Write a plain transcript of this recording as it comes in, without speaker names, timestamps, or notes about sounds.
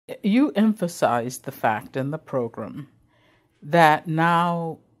you emphasized the fact in the program that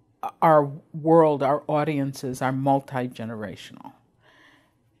now our world, our audiences are multi-generational.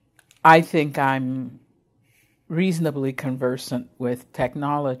 I think I'm reasonably conversant with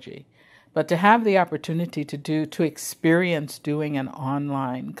technology, but to have the opportunity to experience doing an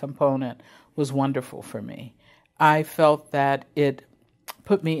online component was wonderful for me. I felt that it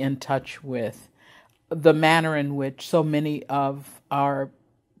put me in touch with the manner in which so many of our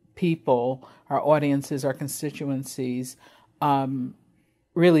people, our audiences, our constituencies,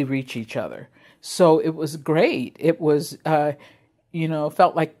 really reach each other. So it was great. It was,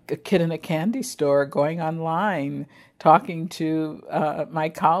 felt like a kid in a candy store going online, talking to my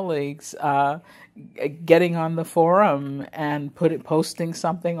colleagues, getting on the forum and posting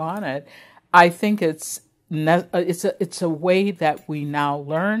something on it. I think it's a way that we now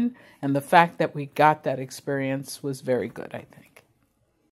learn, and the fact that we got that experience was very good, I think.